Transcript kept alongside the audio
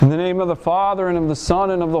In the name of the Father, and of the Son,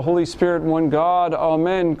 and of the Holy Spirit, one God.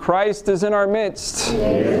 Amen. Christ is in our midst. He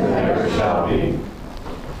is and ever shall be.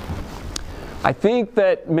 I think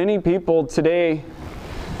that many people today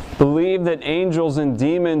believe that angels and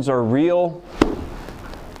demons are real,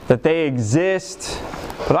 that they exist,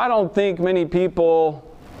 but I don't think many people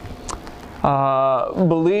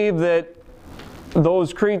believe that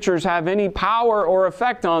those creatures have any power or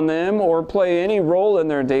effect on them or play any role in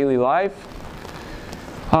their daily life.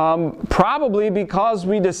 Probably because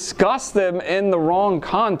we discuss them in the wrong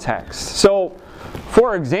context. So,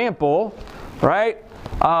 for example, right,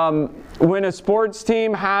 when a sports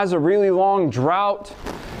team has a really long drought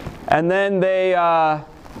and then they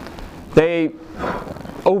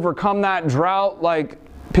overcome that drought, like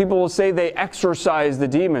people will say they exorcise the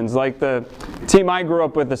demons. Like the team I grew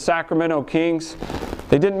up with, the Sacramento Kings,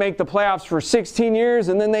 they didn't make the playoffs for 16 years,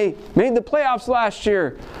 and then they made the playoffs last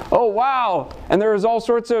year. Oh, wow. And there was all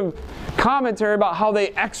sorts of commentary about how they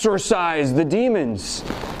exorcised the demons.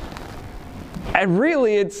 And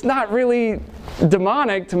really, it's not really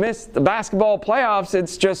demonic to miss the basketball playoffs.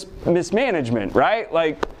 It's just mismanagement, right?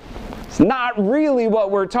 Like, it's not really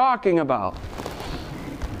what we're talking about.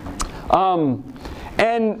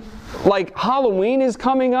 And like Halloween is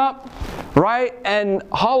coming up. Right? And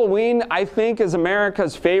Halloween, I think, is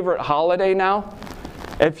America's favorite holiday now.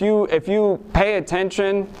 If you pay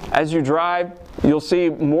attention as you drive, you'll see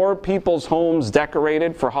more people's homes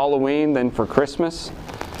decorated for Halloween than for Christmas.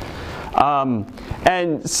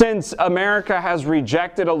 And since America has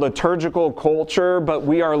rejected a liturgical culture, but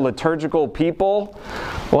we are liturgical people,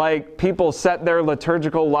 like people set their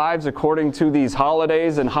liturgical lives according to these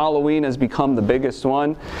holidays, and Halloween has become the biggest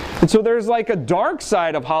one. And so there's like a dark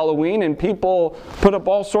side of Halloween, and people put up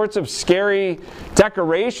all sorts of scary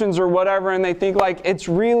decorations or whatever, and they think like it's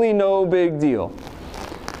really no big deal.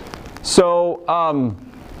 So,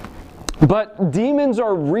 but demons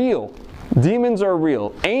are real. Demons are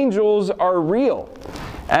real. Angels are real.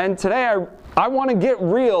 And today I want to get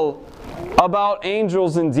real about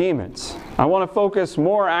angels and demons. I want to focus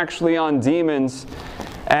more actually on demons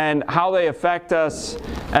and how they affect us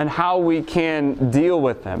and how we can deal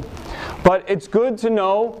with them. But it's good to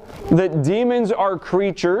know that demons are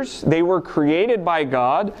creatures. They were created by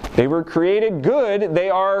God. They were created good. They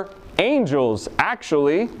are angels,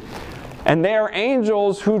 actually. And they are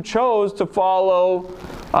angels who chose to follow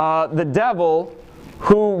the devil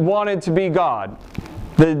who wanted to be God.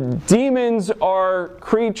 The demons are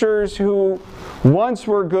creatures who once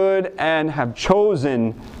were good and have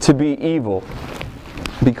chosen to be evil.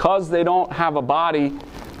 Because they don't have a body,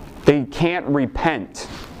 they can't repent.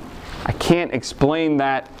 I can't explain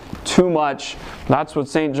that too much. That's what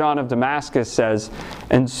St. John of Damascus says.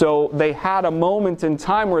 And so they had a moment in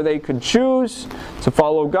time where they could choose to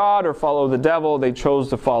follow God or follow the devil. They chose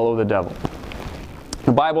to follow the devil.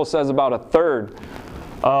 The Bible says about a third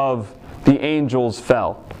of the angels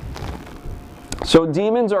fell. So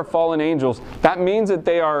demons are fallen angels. That means that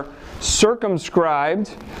they are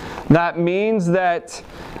circumscribed. That means that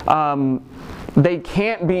they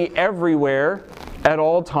can't be everywhere at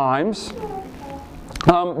all times.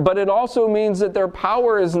 But it also means that their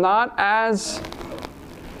power is not as,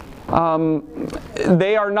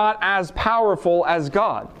 they are not as powerful as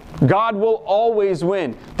God. God will always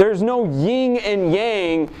win. There's no yin and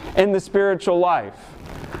yang in the spiritual life.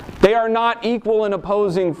 They are not equal and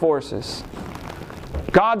opposing forces.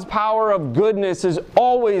 God's power of goodness is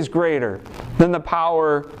always greater than the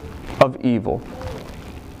power of evil.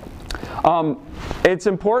 It's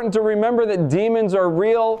important to remember that demons are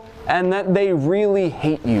real and that they really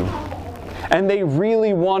hate you. And they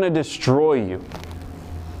really want to destroy you.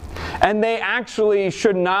 And they actually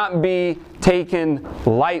should not be taken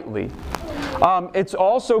lightly. It's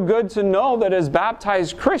also good to know that as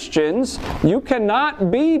baptized Christians, you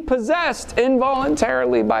cannot be possessed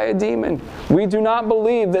involuntarily by a demon. We do not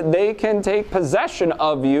believe that they can take possession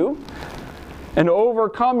of you and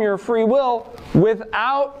overcome your free will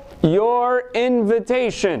without your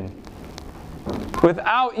invitation.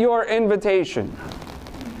 Without your invitation.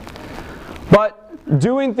 But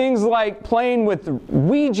doing things like playing with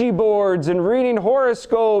Ouija boards and reading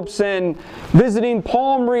horoscopes and visiting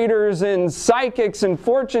palm readers and psychics and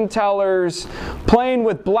fortune tellers, playing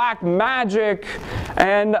with black magic,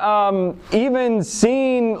 and even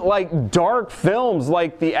seeing like dark films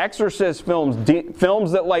like the Exorcist films,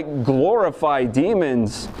 films that like glorify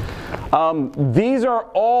demons. These are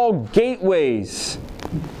all gateways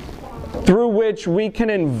through which we can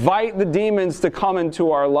invite the demons to come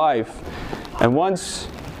into our life. And once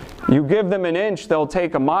you give them an inch, they'll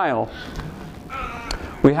take a mile.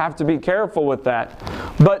 We have to be careful with that.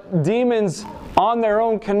 But demons on their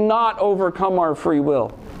own cannot overcome our free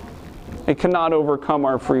will. It cannot overcome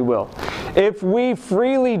our free will. If we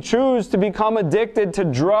freely choose to become addicted to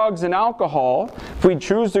drugs and alcohol, if we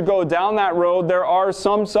choose to go down that road, there are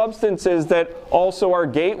some substances that also are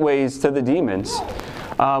gateways to the demons,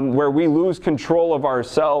 where we lose control of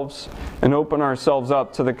ourselves and open ourselves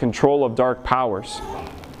up to the control of dark powers.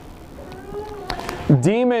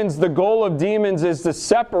 Demons, the goal of demons is to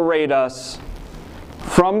separate us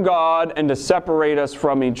from God and to separate us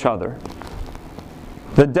from each other.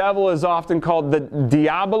 The devil is often called the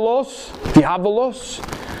diabolos,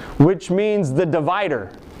 which means the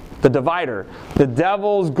divider. The divider. The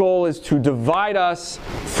devil's goal is to divide us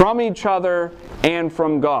from each other and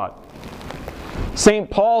from God. St.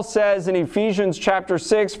 Paul says in Ephesians chapter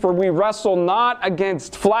 6, "For we wrestle not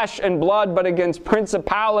against flesh and blood, but against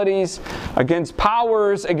principalities, against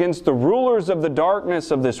powers, against the rulers of the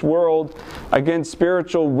darkness of this world, against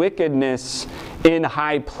spiritual wickedness in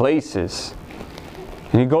high places."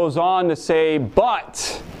 And he goes on to say,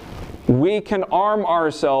 "But we can arm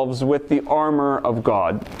ourselves with the armor of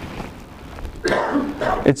God."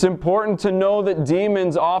 It's important to know that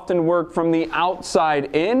demons often work from the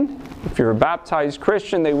outside in. If you're a baptized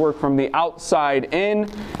Christian, they work from the outside in.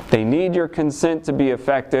 They need your consent to be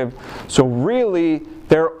effective. So really,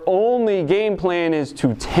 their only game plan is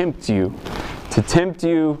to tempt you, to tempt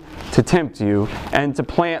you, to tempt you, and to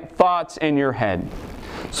plant thoughts in your head.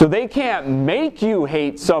 So they can't make you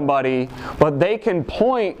hate somebody, but they can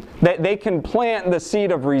plant the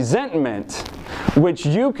seed of resentment, which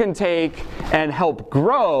you can take and help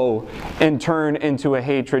grow and turn into a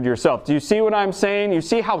hatred yourself. Do you see what I'm saying? You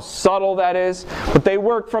see how subtle that is? But they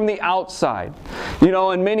work from the outside. You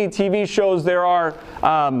know, in many TV shows there's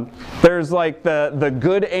like the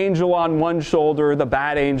good angel on one shoulder, the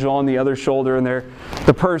bad angel on the other shoulder, and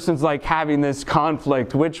the person's like having this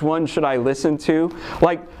conflict. Which one should I listen to?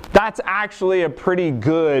 Like, that's actually a pretty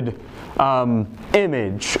good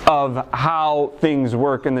image of how things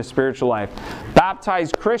work in the spiritual life.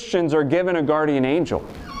 Baptized Christians are given a guardian angel.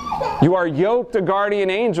 You are yoked a guardian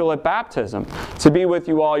angel at baptism to be with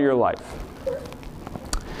you all your life.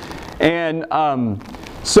 And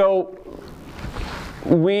so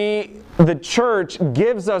the church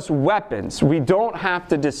gives us weapons. We don't have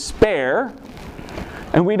to despair,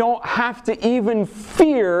 and we don't have to even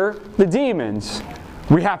fear the demons.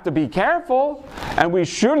 We have to be careful, and we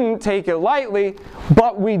shouldn't take it lightly,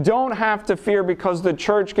 but we don't have to fear because the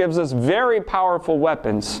church gives us very powerful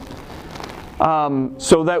weapons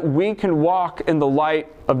so that we can walk in the light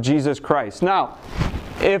of Jesus Christ. Now,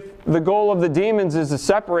 if the goal of the demons is to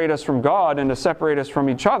separate us from God and to separate us from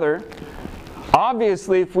each other,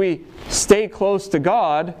 obviously if we stay close to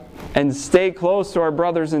God and stay close to our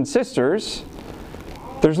brothers and sisters,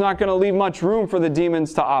 there's not going to leave much room for the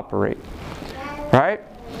demons to operate. Right?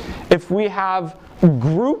 If we have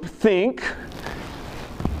groupthink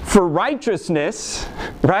for righteousness,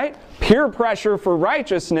 right? Peer pressure for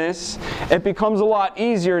righteousness, it becomes a lot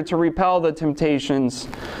easier to repel the temptations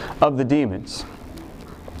of the demons.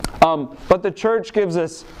 But the church gives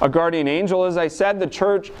us a guardian angel. As I said, the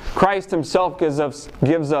church, Christ himself gives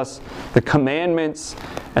us the commandments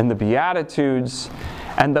and the beatitudes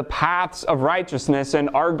and the paths of righteousness, and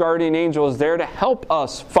our guardian angel is there to help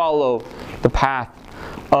us follow the path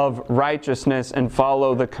of righteousness and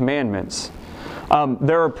follow the commandments.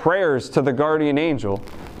 There are prayers to the guardian angel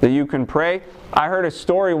that you can pray. I heard a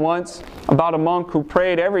story once about a monk who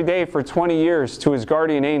prayed every day for 20 years to his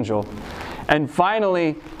guardian angel, and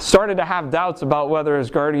finally started to have doubts about whether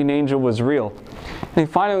his guardian angel was real. And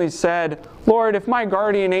he finally said, "Lord, if my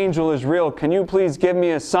guardian angel is real, can you please give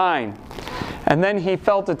me a sign?" And then he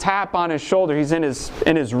felt a tap on his shoulder. He's in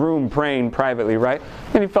his room praying privately, right?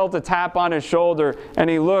 And he felt a tap on his shoulder, and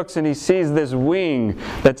he looks and he sees this wing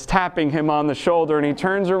that's tapping him on the shoulder, and he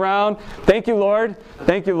turns around. "Thank you, Lord.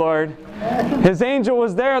 Thank you, Lord." His angel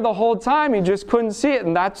was there the whole time. He just couldn't see it,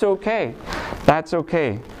 and that's okay. That's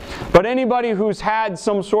okay. But anybody who's had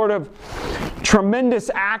some sort of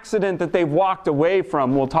tremendous accident that they've walked away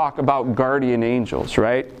from will talk about guardian angels,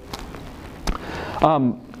 right?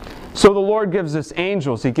 So the Lord gives us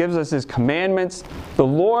angels. He gives us His commandments. The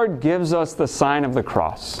Lord gives us the sign of the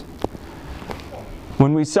cross.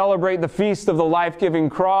 When we celebrate the feast of the life-giving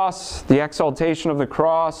cross, the exaltation of the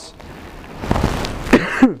cross,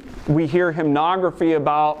 we hear hymnography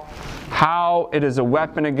about how it is a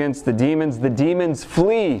weapon against the demons. The demons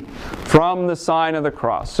flee from the sign of the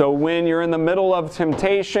cross. So when you're in the middle of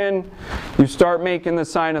temptation, you start making the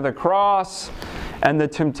sign of the cross, and the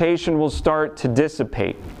temptation will start to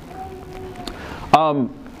dissipate.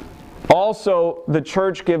 Also, the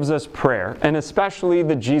church gives us prayer, and especially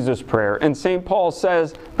the Jesus prayer. And St. Paul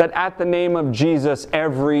says that at the name of Jesus,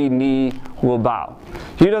 every knee will bow.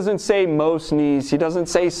 He doesn't say most knees. He doesn't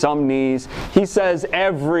say some knees. He says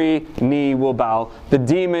every knee will bow. The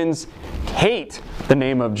demons hate the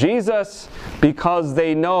name of Jesus because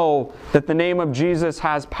they know that the name of Jesus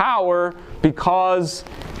has power, because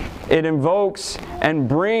it invokes and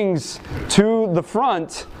brings to the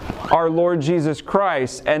front our Lord Jesus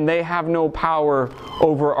Christ, and they have no power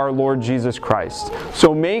over our Lord Jesus Christ.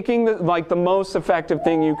 So making the most effective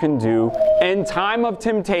thing you can do in time of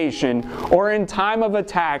temptation or in time of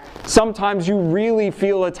attack. Sometimes you really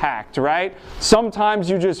feel attacked, right? Sometimes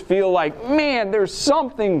you just feel like, man, there's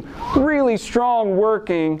something really strong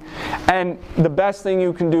working, and the best thing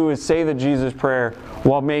you can do is say the Jesus prayer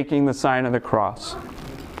while making the sign of the cross.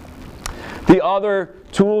 The other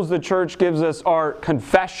tools the church gives us are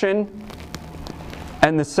confession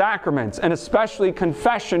and the sacraments, and especially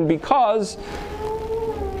confession, because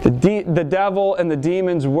the devil and the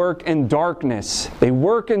demons work in darkness. They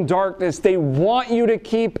work in darkness. They want you to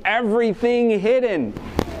keep everything hidden.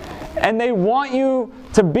 And they want you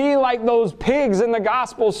to be like those pigs in the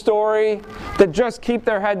gospel story that just keep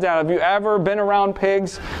their head down. Have you ever been around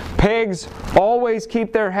pigs? Pigs always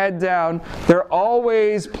keep their head down. They're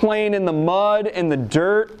always playing in the mud, in the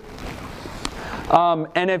dirt.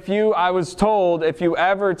 And I was told, if you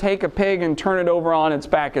ever take a pig and turn it over on its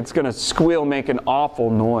back, it's going to squeal, make an awful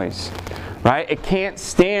noise. Right? It can't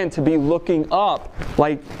stand to be looking up,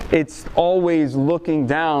 like it's always looking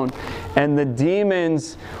down. And the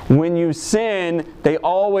demons, when you sin, they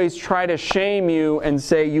always try to shame you and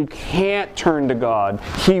say you can't turn to God.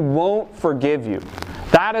 He won't forgive you.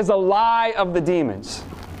 That is a lie of the demons.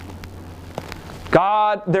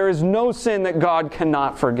 There is no sin that God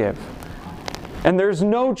cannot forgive. And there's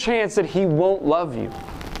no chance that He won't love you.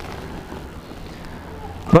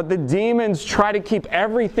 But the demons try to keep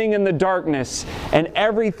everything in the darkness and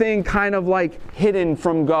everything kind of like hidden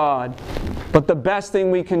from God. But the best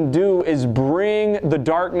thing we can do is bring the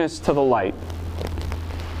darkness to the light.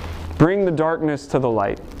 Bring the darkness to the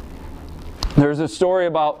light. There's a story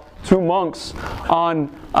about two monks on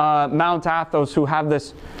Mount Athos who have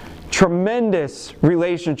this tremendous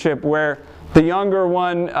relationship where the younger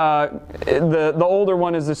one, the older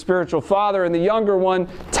one is the spiritual father, and the younger one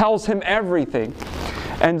tells him everything.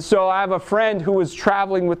 And so I have a friend who was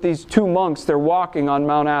traveling with these two monks. They're walking on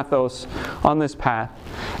Mount Athos on this path.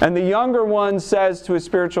 And the younger one says to his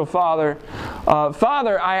spiritual father,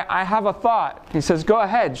 Father, I have a thought. He says, go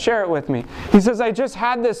ahead, share it with me. He says, I just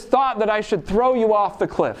had this thought that I should throw you off the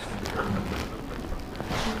cliff.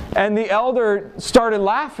 And the elder started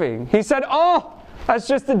laughing. He said, oh, that's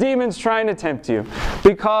just the demons trying to tempt you.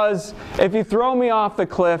 Because if you throw me off the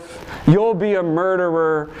cliff, you'll be a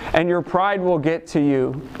murderer and your pride will get to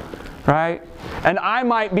you. Right? And I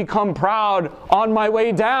might become proud on my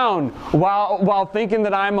way down while thinking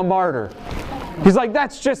that I'm a martyr. He's like,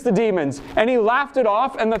 that's just the demons. And he laughed it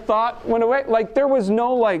off and the thought went away. Like there was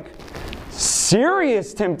no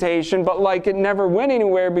serious temptation, but it never went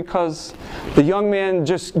anywhere because the young man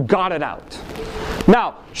just got it out.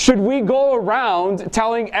 Now, should we go around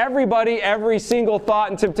telling everybody every single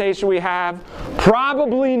thought and temptation we have?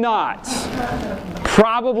 Probably not.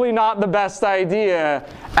 Probably not the best idea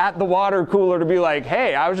at the water cooler to be like,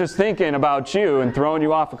 hey, I was just thinking about you and throwing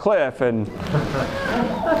you off a cliff. And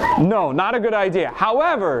no, not a good idea.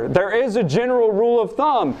 However, there is a general rule of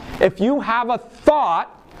thumb. If you have a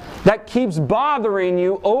thought that keeps bothering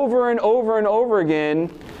you over and over and over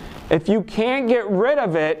again, if you can't get rid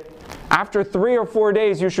of it, after 3 or 4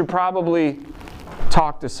 days, you should probably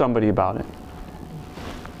talk to somebody about it.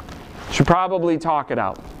 You should probably talk it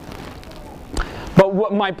out. But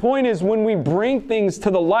what my point is, when we bring things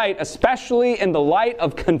to the light, especially in the light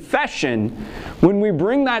of confession, when we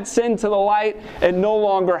bring that sin to the light, it no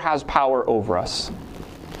longer has power over us.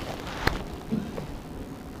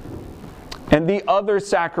 And the other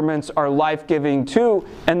sacraments are life-giving too,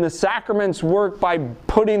 and the sacraments work by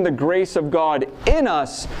putting the grace of God in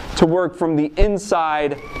us to work from the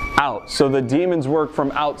inside out. So the demons work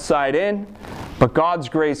from outside in, but God's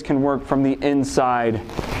grace can work from the inside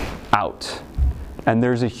out. And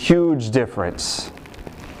there's a huge difference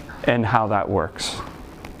in how that works.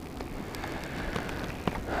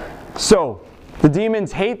 So, the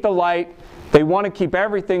demons hate the light. They want to keep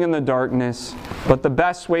everything in the darkness, but the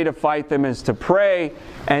best way to fight them is to pray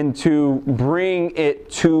and to bring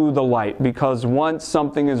it to the light, because once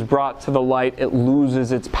something is brought to the light, it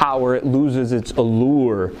loses its power, it loses its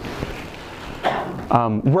allure.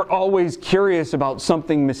 We're always curious about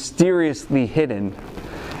something mysteriously hidden.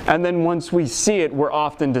 And then once we see it, we're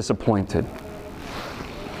often disappointed.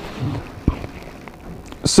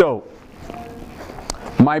 So,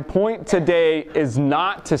 my point today is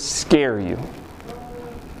not to scare you.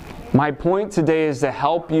 My point today is to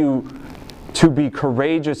help you to be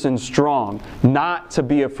courageous and strong, not to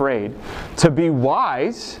be afraid, to be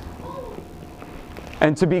wise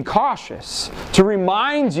and to be cautious, to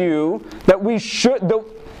remind you that we should,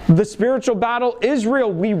 the spiritual battle is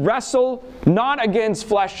real. We wrestle not against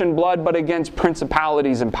flesh and blood, but against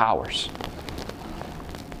principalities and powers.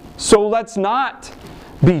 So let's not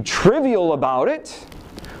be trivial about it,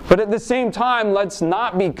 but at the same time, let's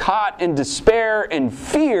not be caught in despair and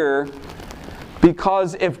fear,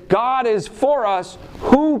 because if God is for us,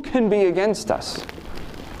 who can be against us?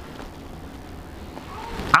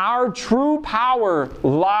 Our true power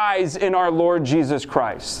lies in our Lord Jesus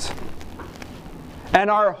Christ. And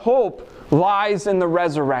our hope lies in the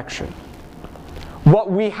resurrection. What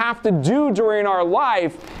we have to do during our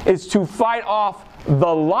life is to fight off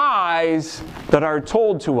the lies that are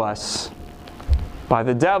told to us by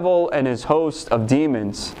the devil and his host of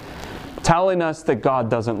demons, telling us that God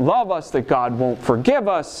doesn't love us, that God won't forgive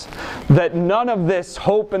us, that none of this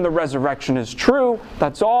hope in the resurrection is true.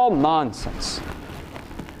 That's all nonsense.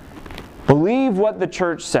 Believe what the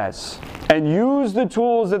church says and use the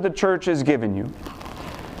tools that the church has given you.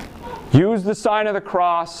 Use the sign of the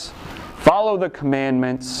cross, follow the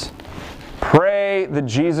commandments, pray the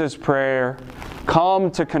Jesus prayer,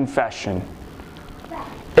 come to confession.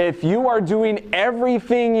 If you are doing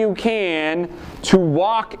everything you can to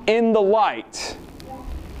walk in the light,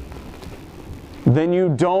 then you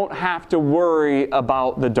don't have to worry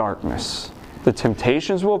about the darkness. The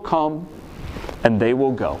temptations will come and they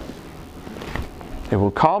will go. They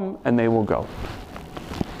will come and they will go.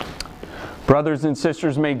 Brothers and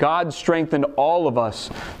sisters, may God strengthen all of us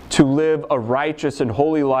to live a righteous and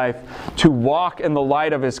holy life, to walk in the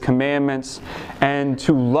light of His commandments, and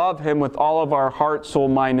to love Him with all of our heart, soul,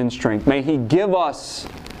 mind, and strength. May He give us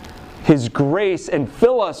His grace and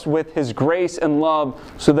fill us with His grace and love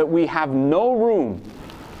so that we have no room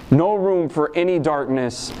for any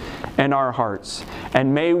darkness in our hearts.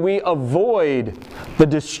 And may we avoid the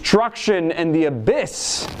destruction and the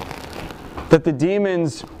abyss that the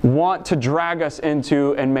demons want to drag us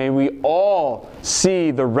into, and may we all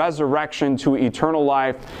see the resurrection to eternal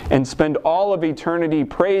life and spend all of eternity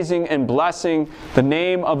praising and blessing the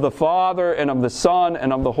name of the Father and of the Son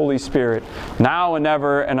and of the Holy Spirit, now and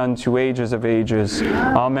ever and unto ages of ages.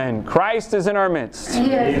 Amen. Christ is in our midst.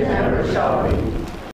 He is and ever shall be.